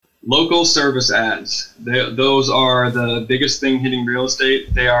Local service ads. Those are the biggest thing hitting real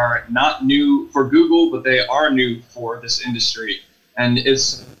estate. They are not new for Google, but they are new for this industry. And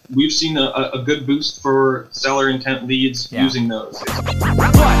we've seen a good boost for seller intent leads using those.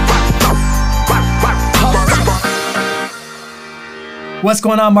 What's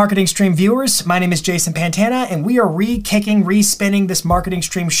going on, Marketing Stream viewers? My name is Jason Pantana, and we are re-spinning this Marketing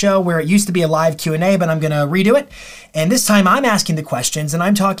Stream show where it used to be a live Q&A, but I'm going to redo it. And this time I'm asking the questions, and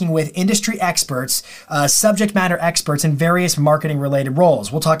I'm talking with industry experts, subject matter experts in various marketing-related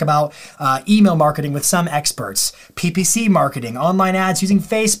roles. We'll talk about email marketing with some experts, PPC marketing, online ads using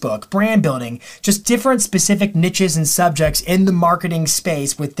Facebook, brand building, just different specific niches and subjects in the marketing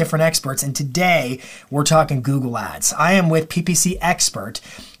space with different experts. And today we're talking Google Ads. I am with PPC expert,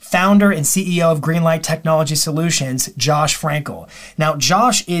 founder and CEO of Greenlight Technology Solutions, Josh Frankel. Now,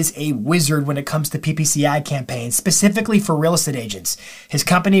 Josh is a wizard when it comes to PPC ad campaigns, specifically for real estate agents. His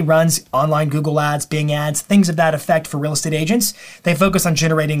company runs online Google ads, Bing ads, things of that effect for real estate agents. They focus on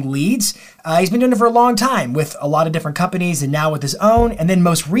generating leads. He's been doing it for a long time with a lot of different companies and now with his own. And then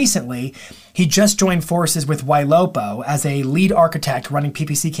most recently, he just joined forces with Ylopo as a lead architect running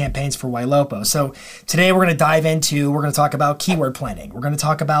PPC campaigns for Ylopo. So today we're going to talk about keyword planning. We're going to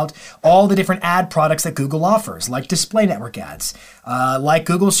talk about all the different ad products that Google offers, like display network ads, like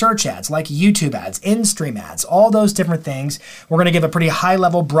Google search ads, like YouTube ads, in-stream ads, all those different things. We're going to give a pretty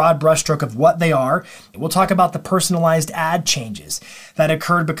high-level, broad brushstroke of what they are. We'll talk about the personalized ad changes that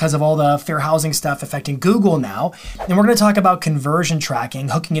occurred because of all the fair housing stuff affecting Google now. And we're going to talk about conversion tracking,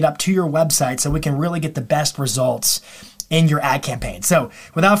 hooking it up to your website so we can really get the best results in your ad campaign. So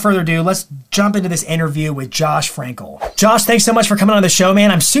without further ado, let's jump into this interview with Josh Frankel. Josh, thanks so much for coming on the show, man.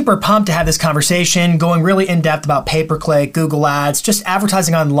 I'm super pumped to have this conversation, going really in-depth about pay-per-click, Google Ads, just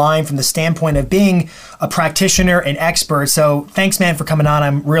advertising online from the standpoint of being a practitioner and expert. So thanks, man, for coming on.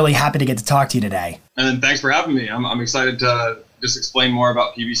 I'm really happy to get to talk to you today. And thanks for having me. I'm excited to just explain more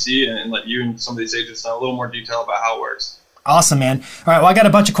about PPC and let you and some of these agents know a little more detail about how it works. Awesome, man. All right, well, I got a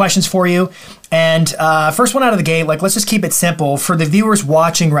bunch of questions for you. And first one out of the gate, let's just keep it simple. For the viewers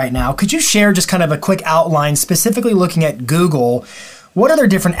watching right now, could you share just kind of a quick outline, specifically looking at Google? What are their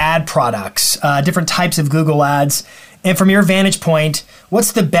different ad products, different types of Google ads? And from your vantage point,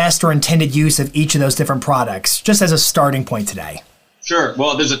 what's the best or intended use of each of those different products, just as a starting point today? Sure.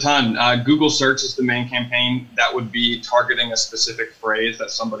 Well, there's a ton. Google Search is the main campaign. That would be targeting a specific phrase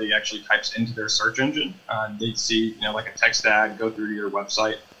that somebody actually types into their search engine. They'd see, like a text ad go through to your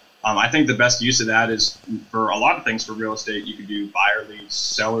website. I think the best use of that is for a lot of things for real estate. You could do buyer leads,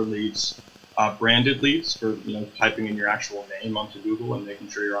 seller leads, branded leads for, typing in your actual name onto Google and making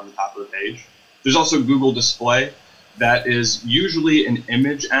sure you're on the top of the page. There's also Google Display. That is usually an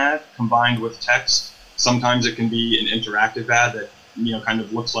image ad combined with text. Sometimes it can be an interactive ad that kind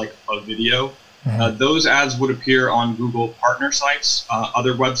of looks like a video. Those ads would appear on Google partner sites,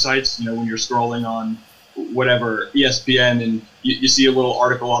 other websites, when you're scrolling on whatever, ESPN, and you see a little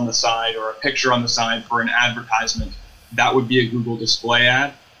article on the side or a picture on the side for an advertisement. That would be a Google Display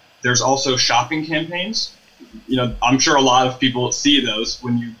ad. There's also shopping campaigns. I'm sure a lot of people see those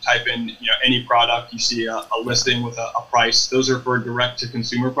when you type in, any product, you see a listing with a price. Those are for direct to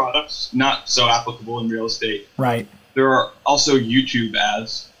consumer products, not so applicable in real estate. Right. There are also YouTube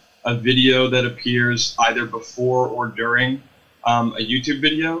ads, a video that appears either before or during a YouTube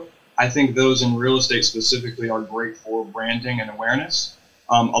video. I think those in real estate specifically are great for branding and awareness.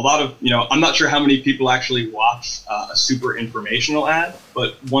 A lot of, I'm not sure how many people actually watch a super informational ad,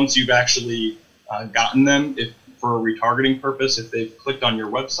 but once you've actually gotten them, if for a retargeting purpose, if they've clicked on your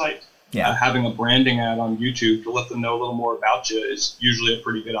website, having a branding ad on YouTube to let them know a little more about you is usually a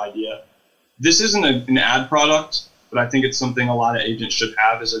pretty good idea. This isn't an ad product, but I think it's something a lot of agents should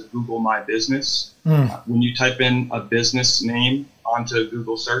have is a Google My Business. When you type in a business name onto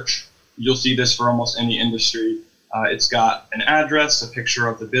Google search, you'll see this for almost any industry. It's got an address, a picture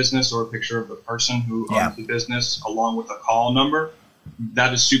of the business or a picture of the person who owns the business, along with a call number.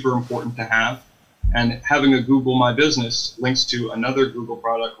 That is super important to have. And having a Google My Business links to another Google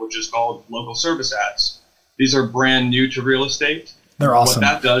product, which is called Local Service Ads. These are brand new to real estate. They're awesome. What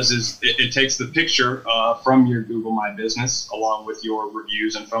that does is it takes the picture from your Google My Business along with your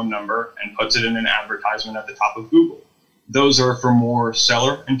reviews and phone number and puts it in an advertisement at the top of Google. Those are for more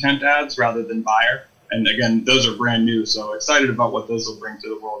seller intent ads rather than buyer. And again, those are brand new. So excited about what those will bring to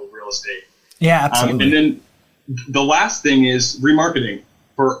the world of real estate. Yeah, absolutely. And then the last thing is remarketing.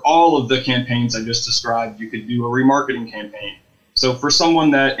 For all of the campaigns I just described, you could do a remarketing campaign. So for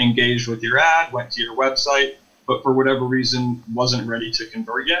someone that engaged with your ad, went to your website, but for whatever reason wasn't ready to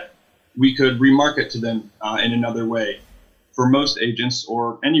convert yet, we could remarket to them in another way. for most agents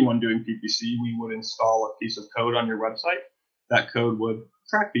or anyone doing PPC, we would install a piece of code on your website. That code would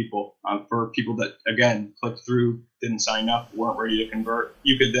track people. For people that, again, clicked through, didn't sign up, weren't ready to convert,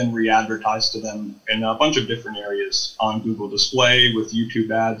 you could then re-advertise to them in a bunch of different areas on Google Display, with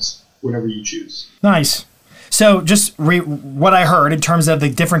YouTube ads, whatever you choose. Nice. So just what I heard in terms of the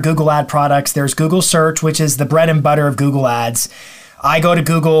different Google ad products, there's Google Search, which is the bread and butter of Google ads. I go to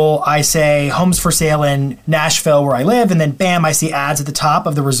Google, I say homes for sale in Nashville where I live, and then bam, I see ads at the top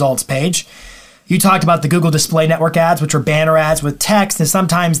of the results page. You talked about the Google Display Network ads, which are banner ads with text, and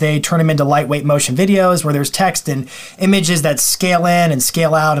sometimes they turn them into lightweight motion videos where there's text and images that scale in and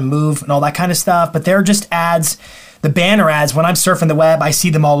scale out and move and all that kind of stuff. But they're just ads. The banner ads, when I'm surfing the web, I see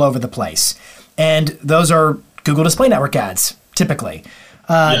them all over the place. And those are Google Display Network ads, typically.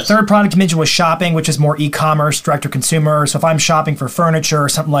 Yes. Third product you mentioned was shopping, which is more e-commerce, direct to consumer. So if I'm shopping for furniture or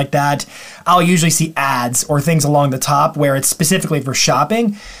something like that, I'll usually see ads or things along the top where it's specifically for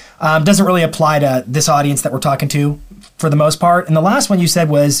shopping. Doesn't really apply to this audience that we're talking to for the most part. And the last one you said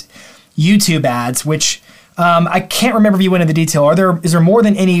was YouTube ads, which I can't remember if you went into detail. Is there more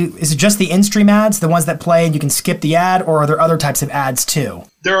than any? Is it just the in-stream ads, the ones that play and you can skip the ad, or are there other types of ads too?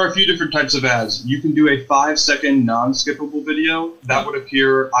 There are a few different types of ads. You can do a 5-second non-skippable video that would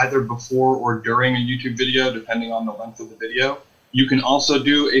appear either before or during a YouTube video, depending on the length of the video. You can also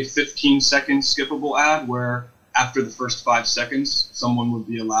do a 15-second skippable ad where after the first 5 seconds, someone would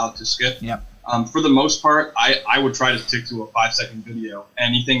be allowed to skip. Yep. For the most part, I would try to stick to a 5-second video.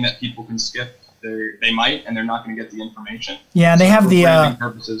 Anything that people can skip, they might, and they're not going to get the information. Yeah, and so they have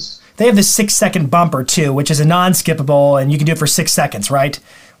they have the 6-second bumper too, which is a non-skippable, and you can do it for 6 seconds, right?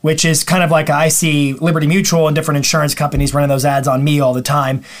 Which is kind of like I see Liberty Mutual and different insurance companies running those ads on me all the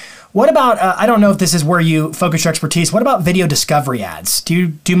time. What about, I don't know if this is where you focus your expertise, what about video discovery ads? Do you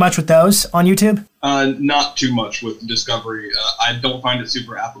do much with those on YouTube? Not too much with discovery. I don't find it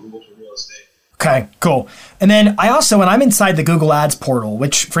super applicable to real estate. Okay, cool. And then I also, when I'm inside the Google Ads portal,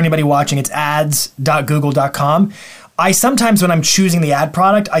 which for anybody watching, it's ads.google.com. I sometimes, when I'm choosing the ad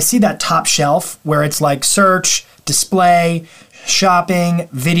product, I see that top shelf where it's like search, display, shopping,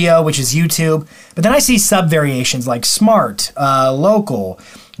 video, which is YouTube. But then I see sub variations like smart, local,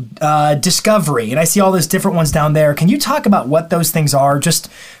 discovery, and I see all those different ones down there. Can you talk about what those things are,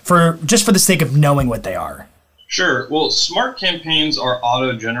 just for the sake of knowing what they are? Sure. Well, smart campaigns are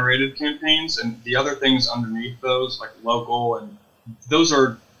auto-generated campaigns, and the other things underneath those, like local, and those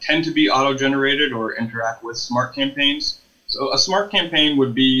tend to be auto-generated or interact with smart campaigns. So a smart campaign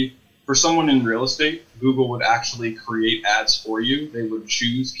would be for someone in real estate. Google would actually create ads for you. They would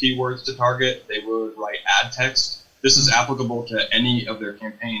choose keywords to target. They would write ad text. This is applicable to any of their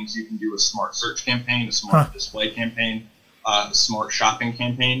campaigns. You can do a smart search campaign, a smart display campaign, a smart shopping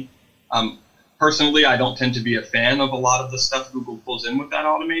campaign. Personally, I don't tend to be a fan of a lot of the stuff Google pulls in with that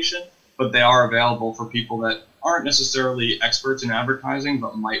automation, but they are available for people that aren't necessarily experts in advertising,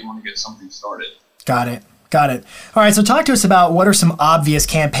 but might want to get something started. Got it. All right, so talk to us about what are some obvious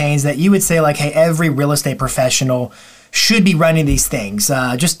campaigns that you would say, like, hey, every real estate professional should be running these things.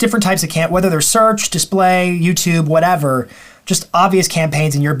 Just different types of whether they're search, display, YouTube, whatever, just obvious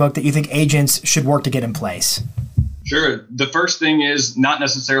campaigns in your book that you think agents should work to get in place. Sure. The first thing is not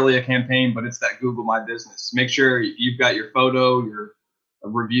necessarily a campaign, but it's that Google My Business. Make sure you've got your photo, your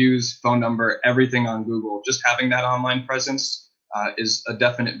reviews, phone number, everything on Google. Just having that online presence is a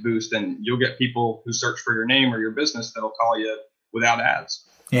definite boost, and you'll get people who search for your name or your business that'll call you without ads.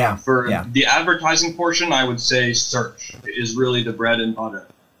 Yeah. For the advertising portion, I would say search is really the bread and butter.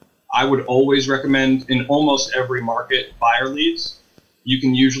 I would always recommend, in almost every market, buyer leads. You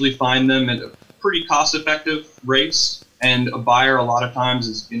can usually find them at pretty cost-effective rates, and a buyer a lot of times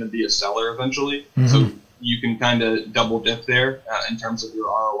is going to be a seller eventually. Mm-hmm. So you can kind of double dip there in terms of your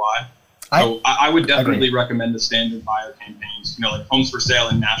ROI. So I would definitely recommend the standard buyer campaigns, like homes for sale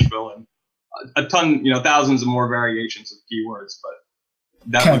in Nashville, and a ton, thousands of more variations of keywords. But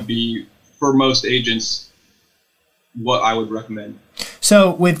that would be, for most agents, what I would recommend.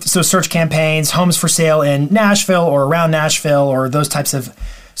 So search campaigns, homes for sale in Nashville or around Nashville, or those types of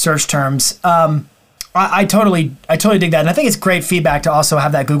search terms. I totally dig that. And I think it's great feedback to also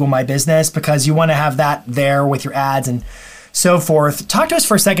have that Google My Business, because you want to have that there with your ads and so forth. Talk to us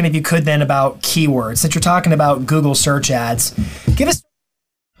for a second, if you could, then about keywords. Since you're talking about Google search ads, give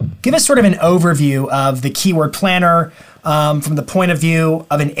us sort of an overview of the keyword planner from the point of view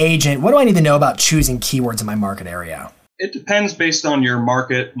of an agent. What do I need to know about choosing keywords in my market area? It depends based on your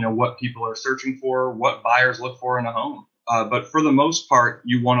market, what people are searching for, what buyers look for in a home. But for the most part,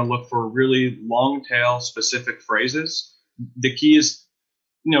 you want to look for really long tail specific phrases. The key is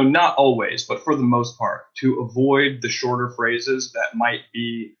not always, but for the most part, to avoid the shorter phrases that might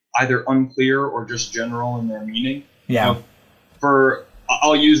be either unclear or just general in their meaning. Yeah.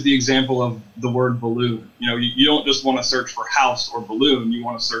 I'll use the example of the word balloon. You don't just want to search for house or balloon. You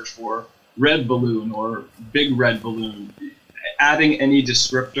want to search for red balloon or big red balloon. Adding any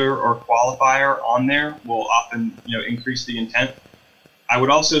descriptor or qualifier on there will often, increase the intent. I would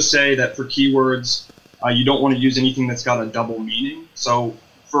also say that for keywords, you don't want to use anything that's got a double meaning. So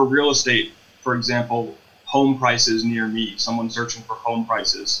for real estate, for example, home prices near me, someone searching for home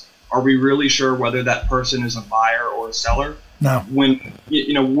prices. Are we really sure whether that person is a buyer or a seller? No. When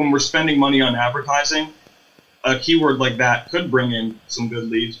we're spending money on advertising, a keyword like that could bring in some good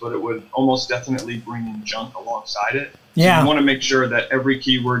leads, but it would almost definitely bring in junk alongside it. Yeah. So you want to make sure that every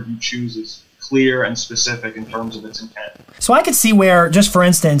keyword you choose is clear and specific in terms of its intent. So I could see where, just for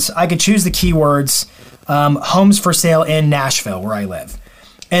instance, I could choose the keywords homes for sale in Nashville, where I live.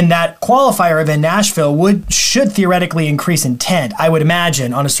 And that qualifier of in Nashville should theoretically increase intent, I would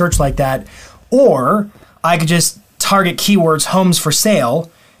imagine, on a search like that. Or I could just target keywords homes for sale,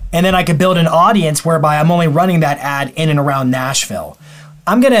 and then I could build an audience whereby I'm only running that ad in and around Nashville.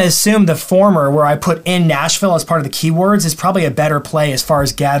 I'm going to assume the former, where I put in Nashville as part of the keywords, is probably a better play as far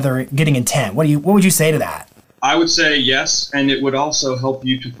as getting intent. What would you say to that? I would say yes, and it would also help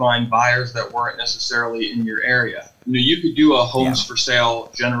you to find buyers that weren't necessarily in your area. You could do a homes for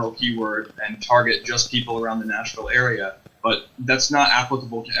sale general keyword and target just people around the Nashville area, but that's not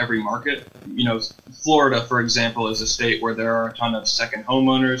applicable to every market. Florida, for example, is a state where there are a ton of second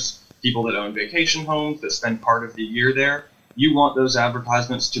homeowners, people that own vacation homes that spend part of the year there. You want those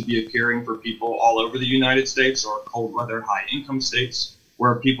advertisements to be appearing for people all over the United States or cold weather, high income states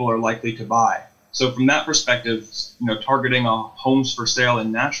where people are likely to buy. So from that perspective, targeting a homes for sale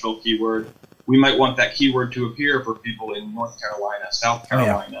in Nashville keyword, we might want that keyword to appear for people in North Carolina, South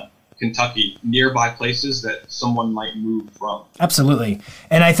Carolina, Kentucky, nearby places that someone might move from. Absolutely.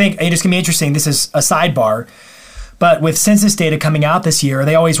 And I think it's going to be interesting. This is a sidebar, but with census data coming out this year,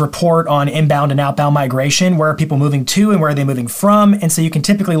 they always report on inbound and outbound migration. Where are people moving to and where are they moving from? And so you can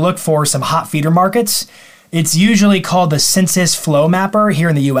typically look for some hot feeder markets. It's usually called the Census Flow Mapper here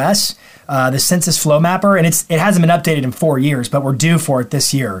in the U.S., the Census Flow Mapper, and it hasn't been updated in 4 years, but we're due for it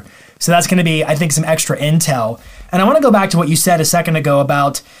this year. So that's going to be, I think, some extra intel. And I want to go back to what you said a second ago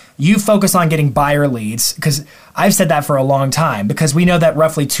about you focus on getting buyer leads, because I've said that for a long time, because we know that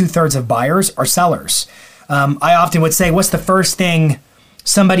roughly 2/3 of buyers are sellers. I often would say, what's the first thing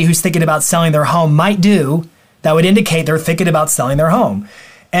somebody who's thinking about selling their home might do that would indicate they're thinking about selling their home?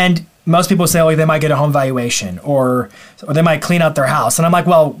 And most people say, oh, they might get a home valuation or they might clean out their house. And I'm like,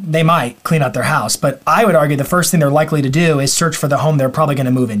 well, they might clean out their house. But I would argue the first thing they're likely to do is search for the home they're probably going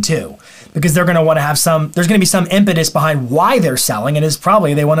to move into, because they're going to want to have there's going to be some impetus behind why they're selling, and it's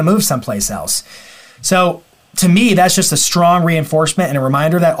probably they want to move someplace else. So to me, that's just a strong reinforcement and a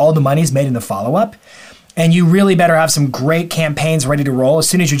reminder that all the money is made in the follow-up. And you really better have some great campaigns ready to roll as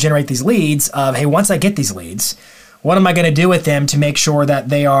soon as you generate these leads of, hey, once I get these leads, what am I going to do with them to make sure that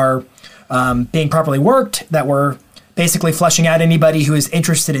they are being properly worked, that we're basically flushing out anybody who is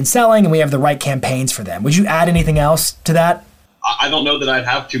interested in selling, and we have the right campaigns for them. Would you add anything else to that? I don't know that I'd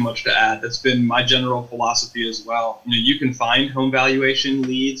have too much to add. That's been my general philosophy as well. You can find home valuation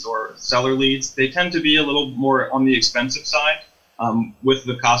leads or seller leads. They tend to be a little more on the expensive side. With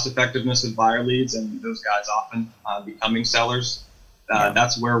the cost effectiveness of buyer leads and those guys often becoming sellers,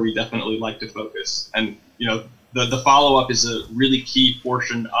 that's where we definitely like to focus. And the follow-up is a really key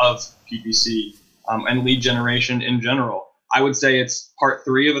portion of PPC and lead generation in general. I would say it's part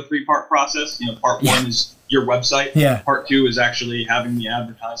 3 of a 3-part process. Part 1 is your website. Yeah. Part 2 is actually having the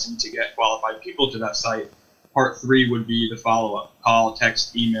advertising to get qualified people to that site. Part 3 would be the follow-up: call,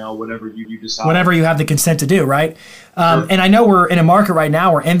 text, email, whatever you decide. Whatever you have the consent to do, right? Sure. And I know we're in a market right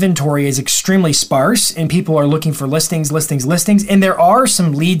now where inventory is extremely sparse and people are looking for listings. And there are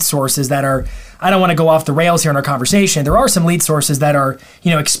some lead sources that are, I don't want to go off the rails here in our conversation. There are some lead sources that are,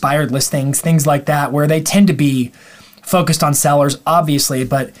 expired listings, things like that, where they tend to be focused on sellers, obviously.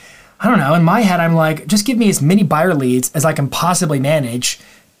 But I don't know. In my head, I'm like, just give me as many buyer leads as I can possibly manage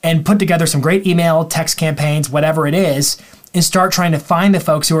and put together some great email, text campaigns, whatever it is, and start trying to find the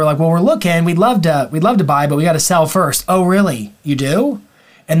folks who are like, well, we're looking, we'd love to buy, but we got to sell first. Oh, really? You do?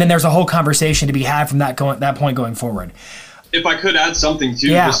 And then there's a whole conversation to be had from that point going forward. If I could add something too,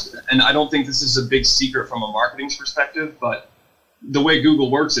 Yeah. And I don't think this is a big secret from a marketing perspective, but the way Google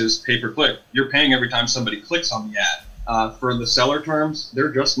works is pay-per-click. You're paying every time somebody clicks on the ad. For the seller terms,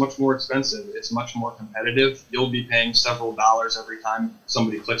 they're just much more expensive. It's much more competitive. You'll be paying several dollars every time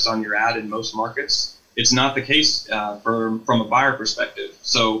somebody clicks on your ad in most markets. It's not the case from a buyer perspective.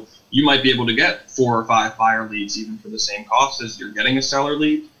 So you might be able to get 4 or 5 buyer leads even for the same cost as you're getting a seller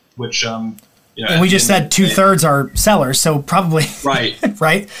lead, which and we just said 2/3 are sellers, so probably right.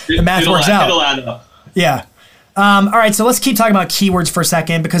 Right? The math works out. It'll add up. Yeah. All right, so let's keep talking about keywords for a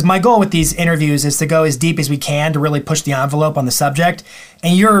second, because my goal with these interviews is to go as deep as we can to really push the envelope on the subject.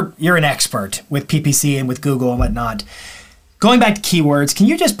 And you're an expert with PPC and with Google and whatnot. Going back to keywords, can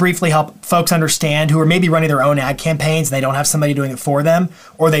you just briefly help folks understand who are maybe running their own ad campaigns and they don't have somebody doing it for them,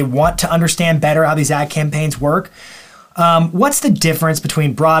 or they want to understand better how these ad campaigns work? What's the difference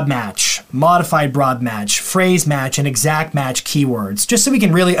between broad match, modified broad match, phrase match, and exact match keywords? Just so we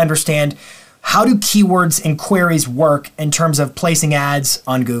can really understand, how do keywords and queries work in terms of placing ads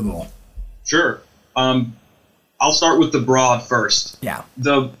on Google? Sure. I'll start with the broad first. Yeah.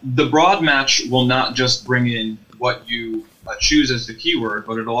 The broad match will not just bring in what you choose as the keyword,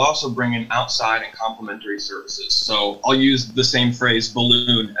 but it'll also bring in outside and complementary services. So I'll use the same phrase,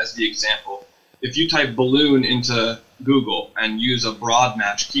 balloon, as the example. If you type balloon into Google and use a broad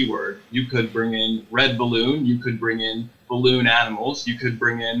match keyword, you could bring in red balloon, you could bring in balloon animals, you could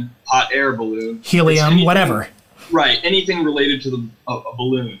bring in hot air balloon, helium, whatever. Right, anything related to a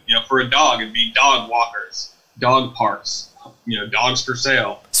balloon. For a dog, it'd be dog walkers, dog parks, dogs for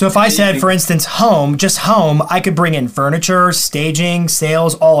sale. So if I said, for instance, home, just home, I could bring in furniture, staging,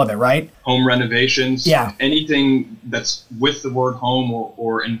 sales, all of it, right? Home renovations. Yeah. Anything that's with the word home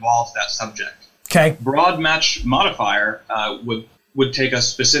or involves that subject. Okay. Broad match modifier would take a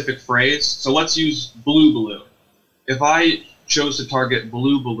specific phrase. So let's use blue balloon. If I chose to target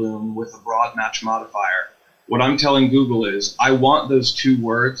blue balloon with a broad match modifier, what I'm telling Google is I want those 2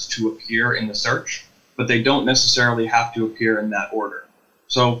 words to appear in the search, but they don't necessarily have to appear in that order.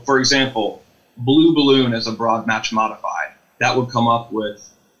 So, for example, blue balloon as a broad match modified, that would come up with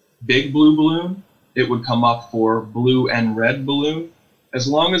big blue balloon. It would come up for blue and red balloon. As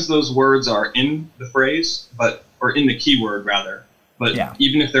long as those words are in the phrase, or in the keyword rather, but yeah.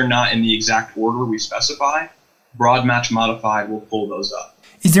 Even if they're not in the exact order we specify, broad match modified will pull those up.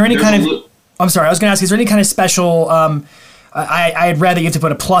 Is there any I'm sorry, I was going to ask, is there any kind of special, I had read that you have to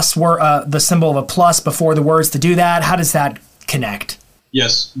put a plus the symbol of a plus before the words to do that. How does that connect?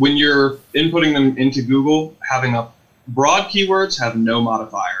 Yes, when you're inputting them into Google, having broad keywords have no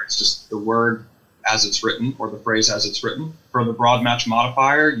modifier. It's just the word as it's written, or the phrase as it's written. For the broad match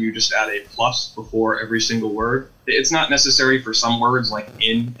modifier, you just add a plus before every single word. It's not necessary for some words like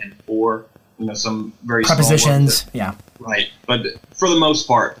in and for, some very prepositions. Small words yeah. Right. But for the most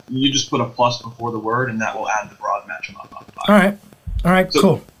part, you just put a plus before the word, and that will add the broad match modifier. All right, so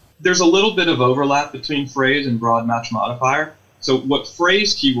cool. There's a little bit of overlap between phrase and broad match modifier. So what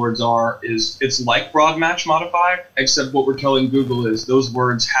phrase keywords are is it's like broad match modifier, except what we're telling Google is those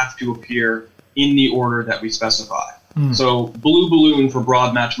words have to appear in the order that we specify. So blue balloon for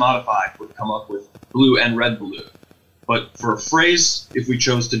broad match modified would come up with blue and red balloon. But for a phrase, if we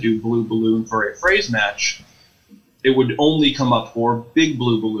chose to do blue balloon for a phrase match, it would only come up for big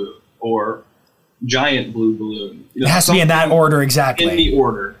blue balloon or giant blue balloon. It has to be in that order exactly. In the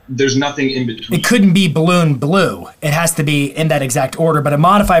order. There's nothing in between. It couldn't be balloon blue. It has to be in that exact order. But a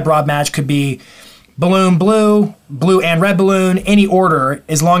modified broad match could be balloon blue, blue and red balloon, any order,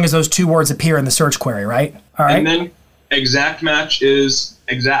 as long as those 2 words appear in the search query, right? All right. And then exact match is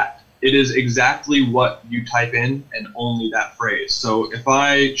exact. It is exactly what you type in and only that phrase. So if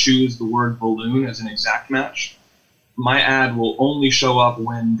I choose the word balloon as an exact match, my ad will only show up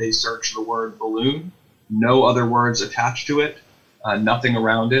when they search the word balloon, no other words attached to it, nothing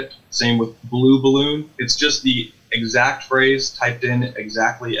around it. Same with blue balloon. It's just the exact phrase typed in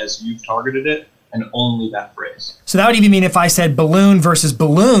exactly as you've targeted it, and only that phrase. So that would even mean if I said balloon versus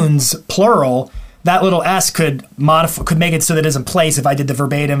balloons, plural, that little S could make it so that it isn't place if I did the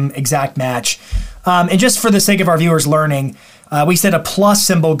verbatim exact match. And just for the sake of our viewers learning, we said a plus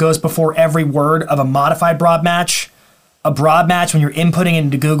symbol goes before every word of a modified broad match. A broad match, when you're inputting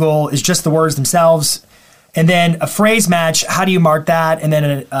into Google, is just the words themselves. And then a phrase match, how do you mark that? And then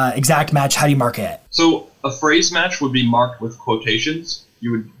an exact match, how do you mark it? So a phrase match would be marked with quotations.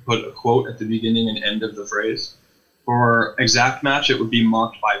 You would put a quote at the beginning and end of the phrase. For exact match, it would be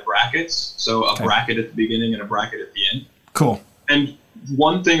marked by brackets. So a bracket at the beginning and a bracket at the end. Cool. And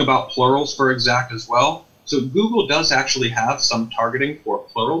one thing about plurals for exact as well. So Google does actually have some targeting for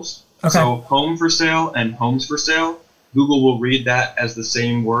plurals. Okay. So home for sale and homes for sale, Google will read that as the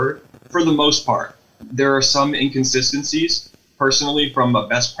same word for the most part. There are some inconsistencies. Personally, from a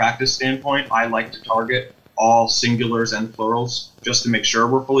best practice standpoint, I like to target all singulars and plurals just to make sure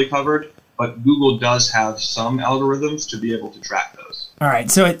we're fully covered. But Google does have some algorithms to be able to track those. All right.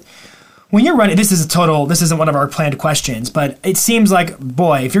 So When you're running, this isn't one of our planned questions, but it seems like,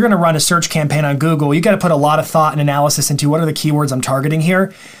 boy, if you're going to run a search campaign on Google, you got to put a lot of thought and analysis into what are the keywords I'm targeting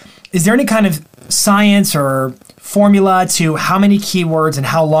here. Is there any kind of science or formula to how many keywords and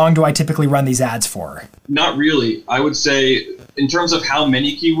how long do I typically run these ads for? Not really. I would say in terms of how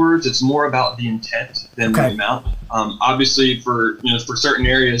many keywords, it's more about the intent than the amount. Obviously, for certain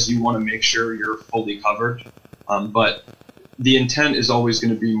areas, you want to make sure you're fully covered, but the intent is always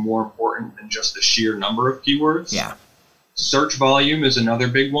going to be more important than just the sheer number of keywords. Yeah. Search volume is another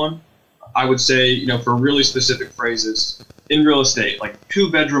big one. I would say, for really specific phrases in real estate, like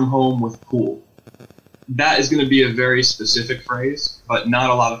 2-bedroom home with pool. That is going to be a very specific phrase, but not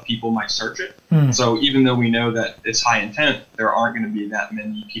a lot of people might search it. So even though we know that it's high intent, there aren't going to be that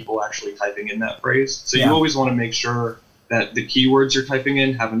many people actually typing in that phrase. So you always want to make sure that the keywords you're typing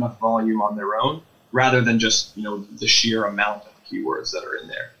in have enough volume on their own, rather than just, the sheer amount of keywords that are in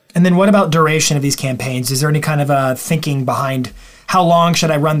there. And then what about duration of these campaigns? Is there any kind of thinking behind how long should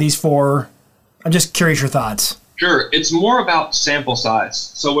I run these for? I'm just curious your thoughts. Sure. It's more about sample size.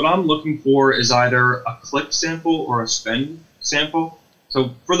 So what I'm looking for is either a click sample or a spend sample.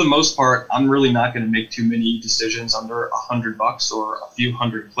 So for the most part, I'm really not going to make too many decisions under $100 or a few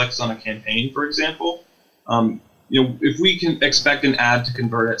hundred clicks on a campaign, for example. If we can expect an ad to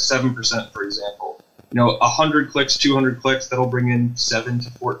convert at 7%, for example, 100 clicks, 200 clicks, that'll bring in 7 to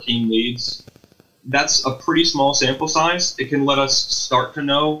 14 leads. That's a pretty small sample size. It can let us start to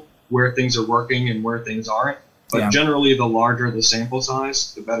know where things are working and where things aren't. But generally, the larger the sample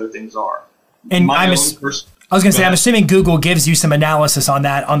size, the better things are. And I'm assuming Google gives you some analysis on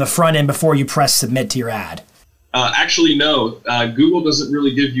that on the front end before you press submit to your ad. Actually, no. Google doesn't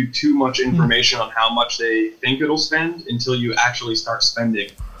really give you too much information on how much they think it'll spend until you actually start spending.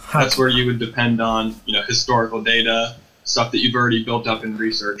 That's where you would depend on, historical data, stuff that you've already built up in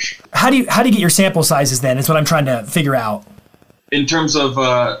research. How do you get your sample sizes then? Is what I'm trying to figure out. In terms of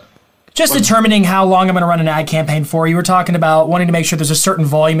just determining how long I'm going to run an ad campaign for. You were talking about wanting to make sure there's a certain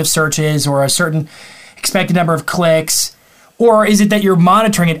volume of searches or a certain expected number of clicks. Or is it that you're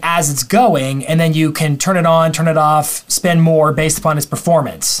monitoring it as it's going and then you can turn it on, turn it off, spend more based upon its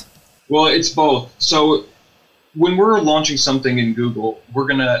performance? Well, it's both. So when we're launching something in Google,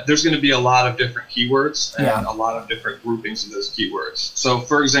 there's going to be a lot of different keywords and a lot of different groupings of those keywords. So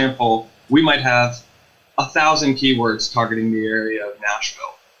for example, we might have 1,000 keywords targeting the area of Nashville.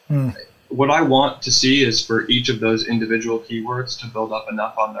 What I want to see is for each of those individual keywords to build up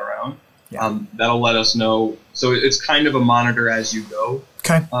enough on their own. That'll let us know. So it's kind of a monitor as you go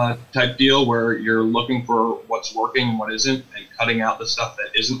type deal where you're looking for what's working and what isn't and cutting out the stuff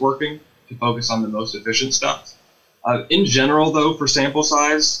that isn't working to focus on the most efficient stuff. In general, though, for sample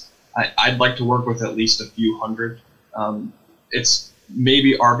size, I'd like to work with at least a few hundred. It's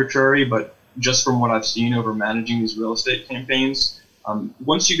maybe arbitrary, but just from what I've seen over managing these real estate campaigns,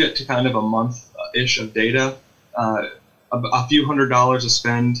 once you get to kind of a month-ish of data, a few $100s a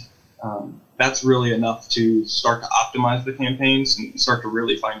spend, that's really enough to start to optimize the campaigns and start to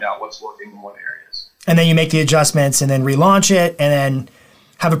really find out what's working in what areas. And then you make the adjustments and then relaunch it and then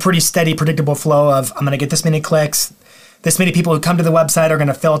have a pretty steady, predictable flow of I'm going to get this many clicks, this many people who come to the website are going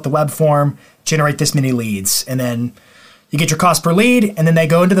to fill out the web form, generate this many leads. And then you get your cost per lead and then they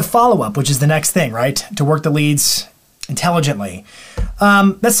go into the follow-up, which is the next thing, right? To work the leads intelligently.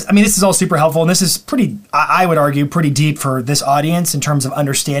 This is all super helpful. And this is I would argue, pretty deep for this audience in terms of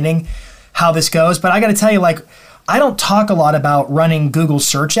understanding how this goes. But I got to tell you, I don't talk a lot about running Google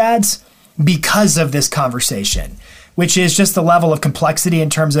search ads because of this conversation, which is just the level of complexity in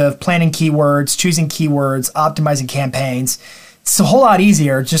terms of planning keywords, choosing keywords, optimizing campaigns. It's a whole lot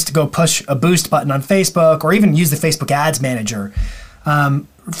easier just to go push a boost button on Facebook or even use the Facebook Ads Manager.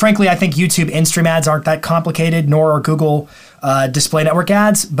 Frankly, I think YouTube in-stream ads aren't that complicated, nor are Google display network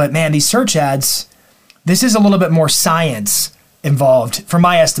ads. But man, these search ads, this is a little bit more science involved from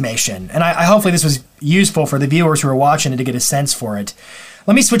my estimation. And I hopefully this was useful for the viewers who are watching it to get a sense for it.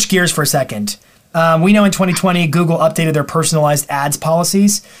 Let me switch gears for a second. We know in 2020, Google updated their personalized ads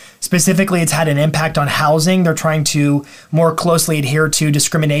policies. Specifically, it's had an impact on housing. They're trying to more closely adhere to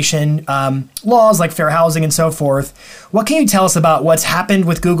discrimination laws like fair housing and so forth. What can you tell us about what's happened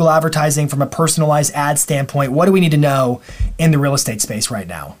with Google advertising from a personalized ad standpoint? What do we need to know in the real estate space right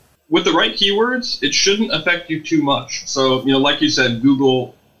now? With the right keywords, it shouldn't affect you too much. So, like you said,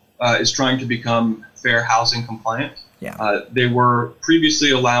 Google is trying to become fair housing compliant. They were previously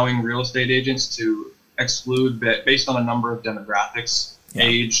allowing real estate agents to exclude based on a number of demographics,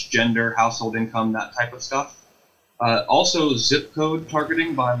 age, gender, household income, that type of stuff. Also zip code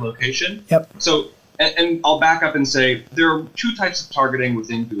targeting by location. So, and I'll back up and say there are two types of targeting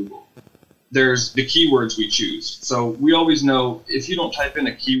within Google. there's the keywords we choose. So we always know if you don't type in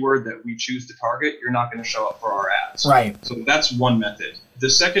a keyword that we choose to target, you're not going to show up for our ads. Right. So that's one method. The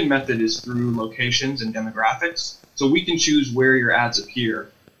second method is through locations and demographics. So we can choose where your ads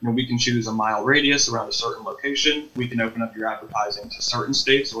appear. We can choose a mile radius around a certain location. We can open up your advertising to certain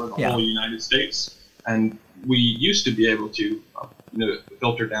states or the whole United States. And we used to be able to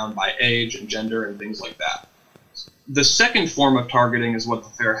filter down by age and gender and things like that. The second form of targeting is what the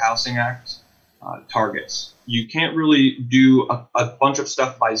Fair Housing Act targets. You can't really do a bunch of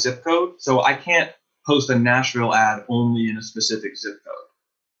stuff by zip code, so I can't post a Nashville ad only in a specific zip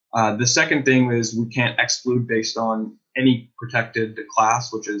code. The second thing is we can't exclude based on any protected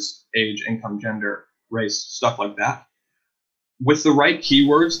class, which is age, income, gender, race, stuff like that. With the right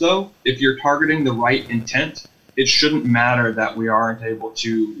keywords, though, if you're targeting the right intent, it shouldn't matter that we aren't able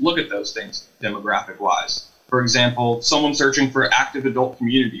to look at those things demographic-wise. For example, someone searching for active adult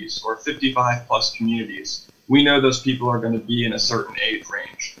communities or 55-plus communities, we know those people are going to be in a certain age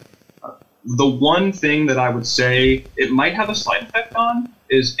range. The one thing that I would say it might have a slight effect on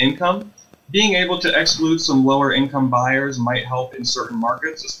is income. Being able to exclude some lower income buyers might help in certain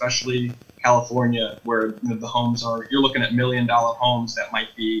markets, especially California, where the homes are, you're looking at $1 million homes that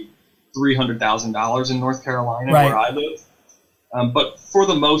might be $300,000 in North Carolina, where I live. But for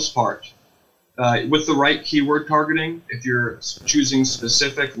the most part, with the right keyword targeting, if you're choosing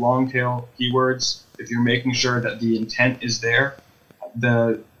specific long tail keywords, if you're making sure that the intent is there,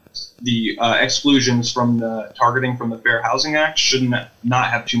 the exclusions from the targeting from the Fair Housing Act should not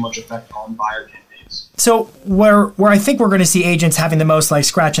have too much effect on buyer campaigns. So where I think we're going to see agents having the most like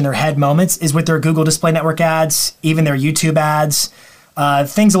scratching their head moments is with their Google Display Network ads, even their YouTube ads,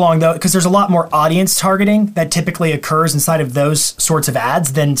 things along those, because there's a lot more audience targeting that typically occurs inside of those sorts of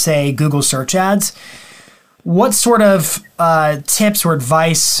ads than say Google search ads. What sort of tips or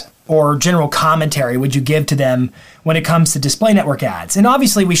advice or general commentary would you give to them when it comes to display network ads? And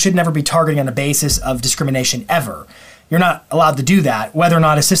obviously we should never be targeting on the basis of discrimination ever. You're not allowed to do that, whether or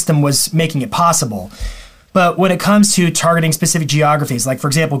not a system was making it possible. But when it comes to targeting specific geographies, like for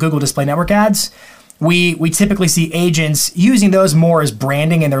example, Google Display Network ads, we typically see agents using those more as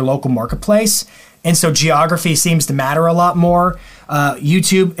branding in their local marketplace. And so geography seems to matter a lot more.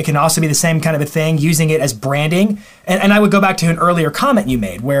 YouTube, it can also be the same kind of a thing, using it as branding. And I would go back to an earlier comment you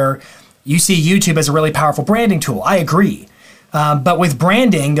made where you see YouTube as a really powerful branding tool. I agree. But with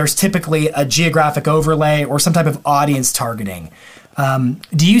branding, there's typically a geographic overlay or some type of audience targeting.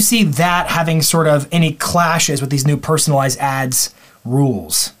 Do you see that having sort of any clashes with these new personalized ads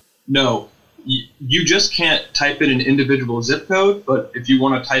rules? No. You just can't type in an individual zip code, but if you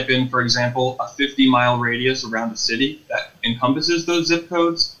want to type in, for example, a 50-mile radius around a city that encompasses those zip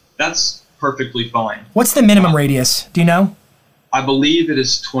codes, that's perfectly fine. What's the minimum radius? Do you know? I believe it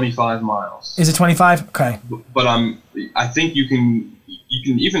is 25 miles. Is it 25? Okay. But I think you can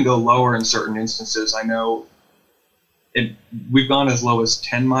even go lower in certain instances. I know we've gone as low as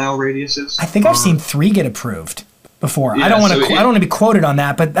 10-mile radiuses. I think I've seen 3 get approved before. Yeah, I don't want to be quoted on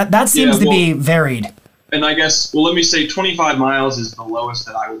that, but that seems to be varied. And I guess, let me say 25 miles is the lowest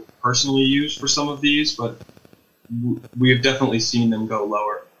that I would personally use for some of these, but we have definitely seen them go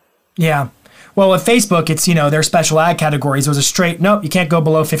lower. Yeah. Well, with Facebook, it's, their special ad categories. It was a straight, nope, you can't go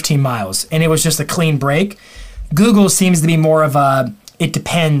below 15 miles. And it was just a clean break. Google seems to be more of a, it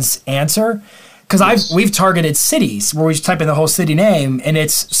depends answer. Because we've targeted cities where we just type in the whole city name and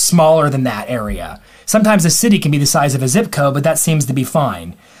it's smaller than that area. Sometimes a city can be the size of a zip code, but that seems to be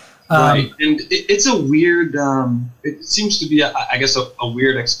fine. Right, and it's a weird, it seems to be, I guess, a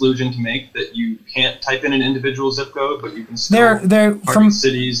weird exclusion to make that you can't type in an individual zip code, but you can still target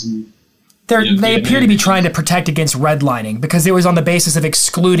cities. And, they appear to be trying to protect against redlining because it was on the basis of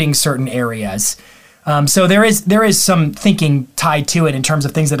excluding certain areas. So there is some thinking tied to it in terms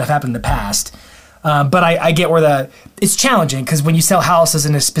of things that have happened in the past. But I get where it's challenging because when you sell houses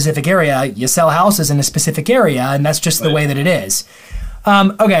in a specific area, you sell houses in a specific area, and that's just the way that it is.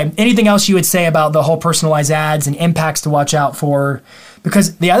 Okay, anything else you would say about the whole personalized ads and impacts to watch out for?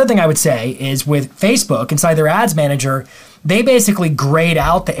 Because the other thing I would say is with Facebook, inside their ads manager, they basically grayed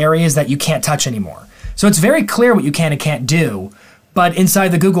out the areas that you can't touch anymore. So it's very clear what you can and can't do, but inside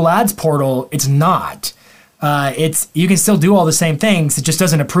the Google Ads portal, it's not. You can still do all the same things, it just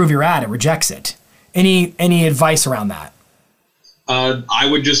doesn't approve your ad, it rejects it. Any advice around that? I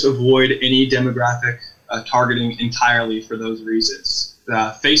would just avoid any demographic targeting entirely for those reasons.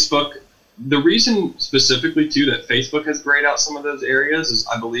 Facebook, the reason specifically too that Facebook has grayed out some of those areas is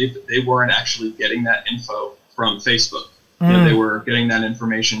I believe that they weren't actually getting that info from Facebook. They were getting that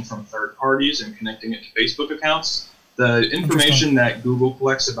information from third parties and connecting it to Facebook accounts. The information that Google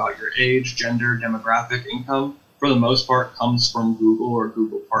collects about your age, gender, demographic, income, for the most part, comes from Google or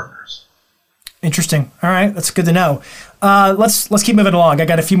Google partners. Interesting. All right, that's good to know. Let's keep moving along. I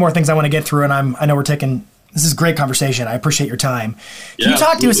got a few more things I want to get through, and I know we're taking. This is a great conversation. I appreciate your time. Can you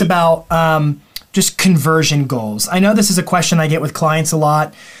talk to us about just conversion goals? I know this is a question I get with clients a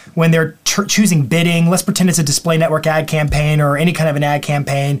lot when they're choosing bidding. Let's pretend it's a display network ad campaign or any kind of an ad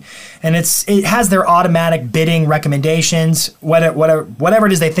campaign, and it has their automatic bidding recommendations, whatever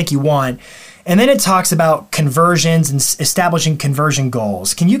it is they think you want. And then it talks about conversions and establishing conversion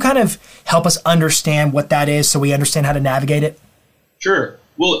goals. Can you kind of help us understand what that is so we understand how to navigate it? Sure.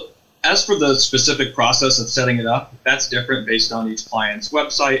 Well, as for the specific process of setting it up, that's different based on each client's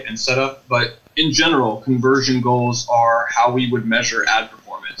website and setup. But in general, conversion goals are how we would measure ad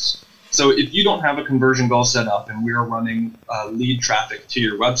performance. So if you don't have a conversion goal set up and we're running lead traffic to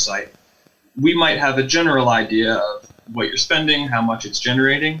your website, we might have a general idea of what you're spending, how much it's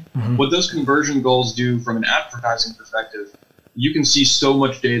generating. Mm-hmm. What those conversion goals do from an advertising perspective, you can see so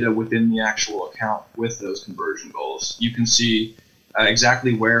much data within the actual account with those conversion goals. You can see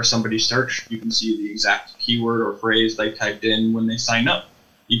exactly where somebody searched. You can see the exact keyword or phrase they typed in when they signed up.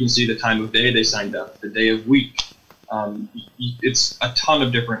 You can see the time of day they signed up, the day of week. It's a ton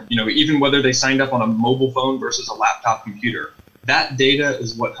of different, even whether they signed up on a mobile phone versus a laptop computer. That data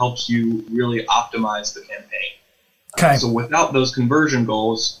is what helps you really optimize the campaign. Okay. So without those conversion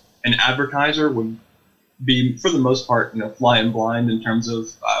goals, an advertiser would be, for the most part, flying blind in terms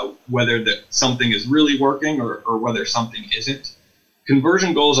of whether something is really working or whether something isn't.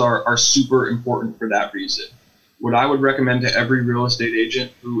 Conversion goals are super important for that reason. What I would recommend to every real estate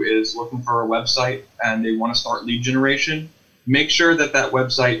agent who is looking for a website and they want to start lead generation, make sure that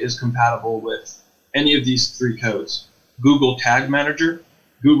website is compatible with any of these three codes: Google Tag Manager,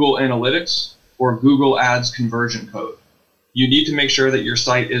 Google Analytics, or Google Ads conversion code. You need to make sure that your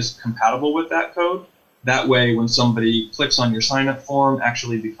site is compatible with that code. That way, when somebody clicks on your sign-up form,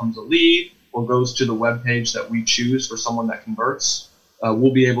 actually becomes a lead, or goes to the web page that we choose for someone that converts,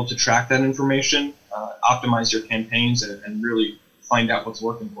 we'll be able to track that information, optimize your campaigns, and really find out what's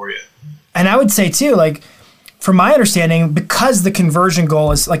working for you. And I would say too, from my understanding, because the conversion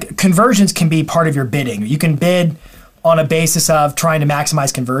goal is conversions can be part of your bidding. You can bid on a basis of trying to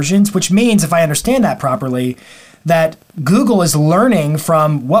maximize conversions, which means, if I understand that properly, that Google is learning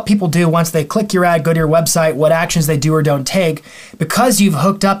from what people do once they click your ad, go to your website, what actions they do or don't take. Because you've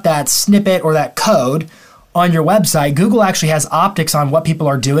hooked up that snippet or that code on your website, Google actually has optics on what people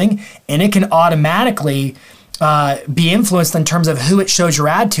are doing, and it can automatically be influenced in terms of who it shows your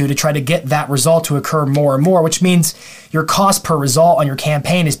ad to try to get that result to occur more and more, which means your cost per result on your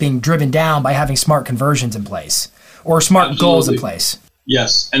campaign is being driven down by having smart conversions in place. Or smart Absolutely. Goals in place.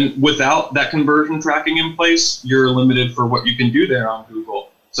 Yes, and without that conversion tracking in place, you're limited for what you can do there on Google.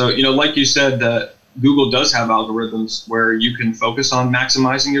 So, like you said, that Google does have algorithms where you can focus on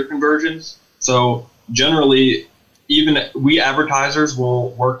maximizing your conversions. So generally, even we advertisers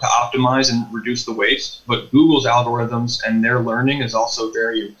will work to optimize and reduce the waste, but Google's algorithms and their learning is also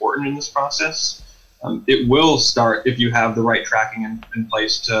very important in this process. It will start if you have the right tracking in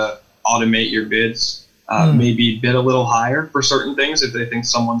place to automate your bids. Maybe bid a little higher for certain things if they think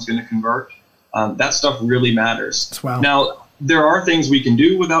someone's going to convert. That stuff really matters. Wow. Now, there are things we can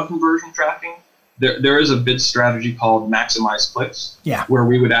do without conversion tracking. There is a bid strategy called maximize clicks, where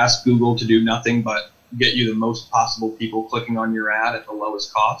we would ask Google to do nothing but get you the most possible people clicking on your ad at the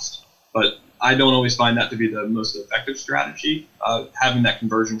lowest cost. But I don't always find that to be the most effective strategy. Having that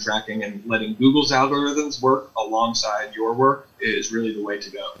conversion tracking and letting Google's algorithms work alongside your work is really the way to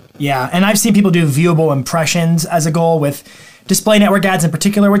go. Yeah, and I've seen people do viewable impressions as a goal with display network ads in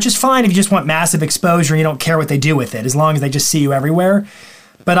particular, which is fine if you just want massive exposure and you don't care what they do with it, as long as they just see you everywhere.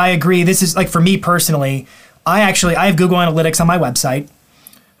 But I agree, this is for me personally, I have Google Analytics on my website.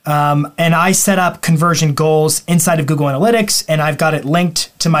 And I set up conversion goals inside of Google Analytics, and I've got it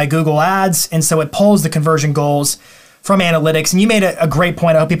linked to my Google Ads. And so it pulls the conversion goals from Analytics. And you made a great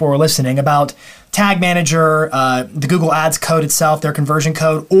point, I hope people were listening, about Tag Manager, the Google Ads code itself, their conversion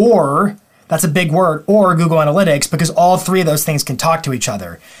code, or, that's a big word, or Google Analytics, because all three of those things can talk to each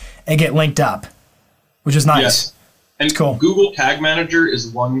other and get linked up, which is nice. Yes. And cool. Google Tag Manager is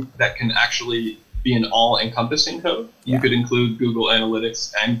one that can actually be an all-encompassing code. Yeah. You could include Google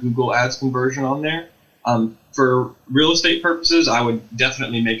Analytics and Google Ads conversion on there. For real estate purposes, I would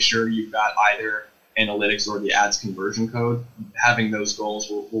definitely make sure you've got either Analytics or the Ads conversion code. Having those goals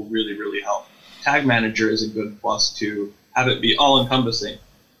will really, really help. Tag Manager is a good plus to have it be all-encompassing.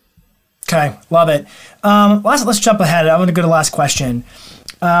 Okay, love it. Let's jump ahead. I'm going to go to the last question.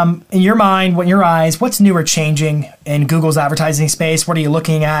 In your mind, in your eyes, what's new or changing in Google's advertising space? What are you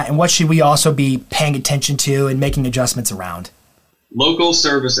looking at, and what should we also be paying attention to and making adjustments around? Local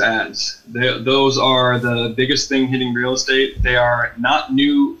service ads. Those are the biggest thing hitting real estate. They are not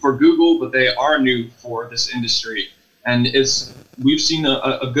new for Google, but they are new for this industry. And we've seen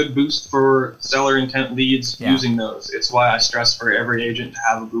a good boost for seller intent leads using those. It's why I stress for every agent to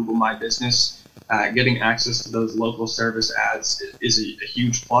have a Google My Business. Getting access to those local service ads is a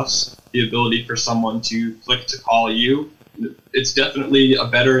huge plus. The ability for someone to click to call you, it's definitely a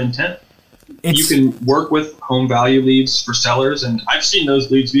better intent. You can work with home value leads for sellers, and I've seen those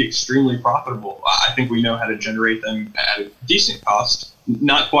leads be extremely profitable. I think we know how to generate them at a decent cost,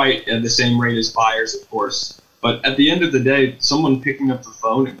 not quite at the same rate as buyers, of course. But at the end of the day, someone picking up the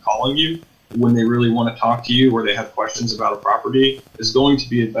phone and calling you when they really want to talk to you or they have questions about a property is going to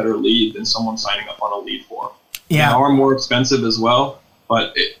be a better lead than someone signing up on a lead form. Yeah. They are more expensive as well,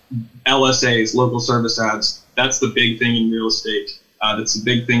 but LSAs, local service ads, that's the big thing in real estate. That's a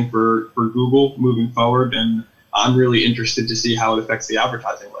big thing for Google moving forward, and I'm really interested to see how it affects the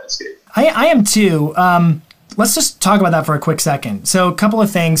advertising landscape. I am too. Let's just talk about that for a quick second. So a couple of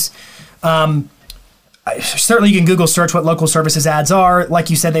things. Certainly you can Google search what local services ads are.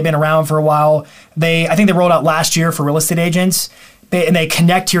 Like you said, they've been around for a while. I think they rolled out last year for real estate agents. They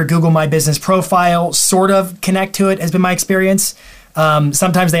connect to your Google My Business profile, sort of connect to it, has been my experience.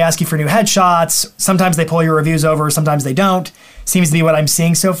 Sometimes they ask you for new headshots. Sometimes they pull your reviews over. Sometimes they don't. Seems to be what I'm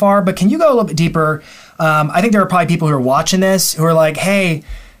seeing so far. But can you go a little bit deeper? I think there are probably people who are watching this who are like, hey,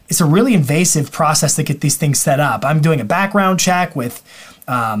 it's a really invasive process to get these things set up. I'm doing a background check with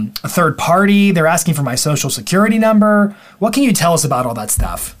a third party. They're asking for my social security number. What can you tell us about all that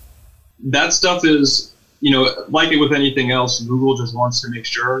stuff? That stuff is, like it with anything else, Google just wants to make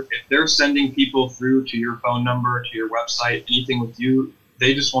sure if they're sending people through to your phone number, to your website, anything with you,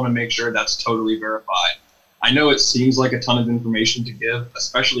 they just want to make sure that's totally verified. I know it seems like a ton of information to give,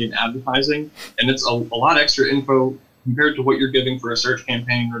 especially in advertising, and it's a lot extra info compared to what you're giving for a search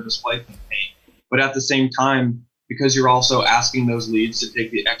campaign or display campaign. But at the same time, because you're also asking those leads to take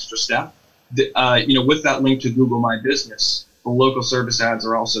the extra step, with that link to Google My Business, the local service ads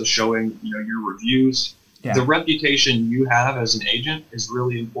are also showing, your reviews. Yeah. The reputation you have as an agent is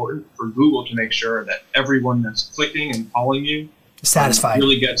really important for Google to make sure that everyone that's clicking and calling you satisfied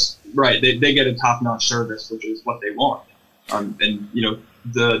really gets right. They get a top-notch service, which is what they want.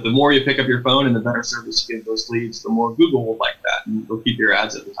 The more you pick up your phone and the better service you give those leads, the more Google will like that, and they'll keep your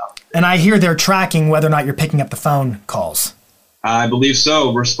ads at the top. And I hear they're tracking whether or not you're picking up the phone calls. I believe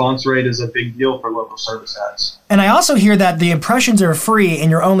so. Response rate is a big deal for local service ads. And I also hear that the impressions are free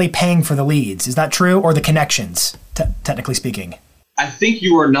and you're only paying for the leads. Is that true? Or the connections, technically speaking? I think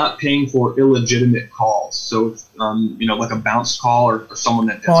you are not paying for illegitimate calls. So, like a bounce call or someone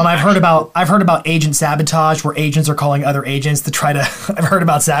that. Well, and I've heard about agent sabotage, where agents are calling other agents to try to. I've heard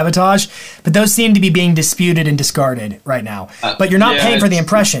about sabotage, but those seem to be being disputed and discarded right now. But you're not paying for the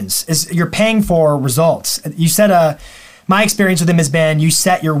impressions. You're paying for results. You said my experience with them has been you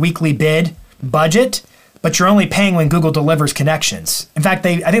set your weekly bid budget, but you're only paying when Google delivers connections. In fact,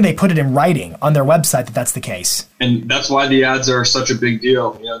 I think they put it in writing on their website that that's the case. And that's why the ads are such a big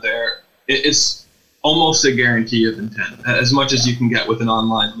deal. It's almost a guarantee of intent, as much as you can get with an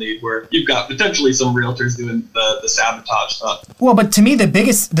online lead, where you've got potentially some realtors doing the sabotage stuff. Well, but to me, the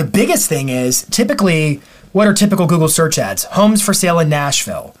biggest thing is typically, what are typical Google search ads? Homes for sale in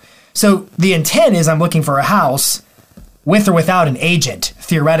Nashville. So the intent is I'm looking for a house with or without an agent,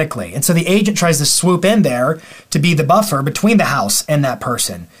 theoretically. And so the agent tries to swoop in there to be the buffer between the house and that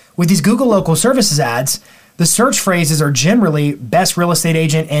person. With these Google local services ads, the search phrases are generally best real estate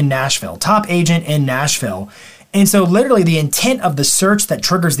agent in Nashville, top agent in Nashville. And so literally the intent of the search that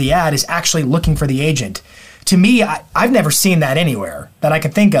triggers the ad is actually looking for the agent. To me, I've never seen that anywhere that I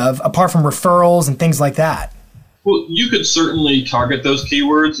can think of, apart from referrals and things like that. Well, you could certainly target those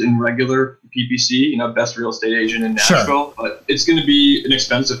keywords in regular PPC, best real estate agent in Nashville, sure. But it's going to be an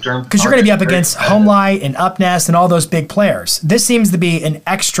expensive term. Because you're going to be up against HomeLight and UpNest and all those big players. This seems to be an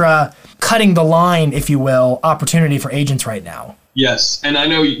extra cutting the line, if you will, opportunity for agents right now. Yes, and I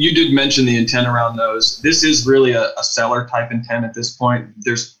know you did mention the intent around those. This is really a seller type intent at this point.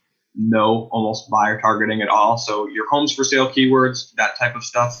 There's no almost buyer targeting at all. So your homes for sale keywords, that type of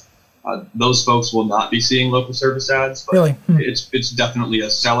stuff, those folks will not be seeing local service ads. But really? It's definitely a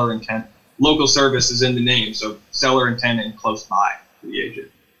seller intent. Local service is in the name, so seller intent and close by to the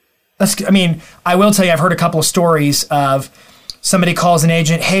agent. I will tell you, I've heard a couple of stories of somebody calls an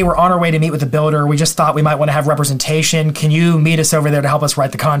agent, hey, we're on our way to meet with the builder. We just thought we might want to have representation. Can you meet us over there to help us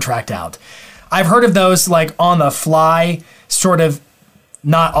write the contract out? I've heard of those like on the fly sort of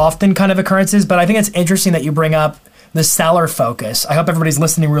not often kind of occurrences, but I think it's interesting that you bring up the seller focus. I hope everybody's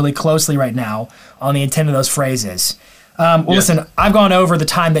listening really closely right now on the intent of those phrases. Listen, I've gone over the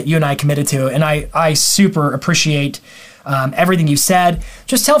time that you and I committed to, and I super appreciate everything you said.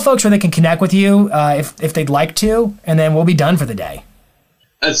 Just tell folks where they can connect with you if they'd like to, and then we'll be done for the day.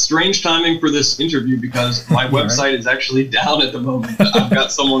 It's strange timing for this interview because my website is actually down at the moment. I've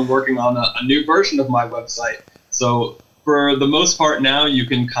got someone working on a new version of my website. So for the most part now, you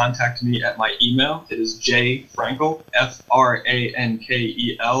can contact me at my email. It is jfrankel,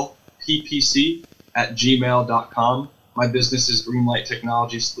 FRANKEL, PPC @gmail.com. My business is Greenlight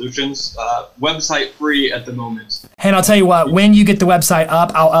Technology Solutions. Website free at the moment. And I'll tell you what, when you get the website up,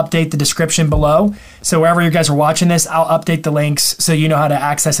 I'll update the description below. So wherever you guys are watching this, I'll update the links so you know how to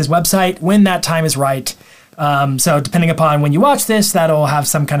access his website when that time is right. So depending upon when you watch this, that'll have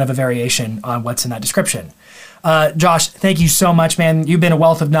some kind of a variation on what's in that description. Josh, thank you so much, man. You've been a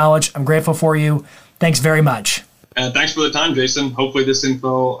wealth of knowledge. I'm grateful for you. Thanks very much. Thanks for the time, Jason. Hopefully this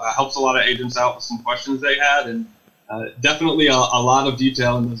info helps a lot of agents out with some questions they had, and definitely a lot of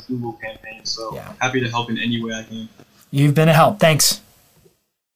detail in this Google campaign. So happy to help in any way I can. You've been a help. Thanks.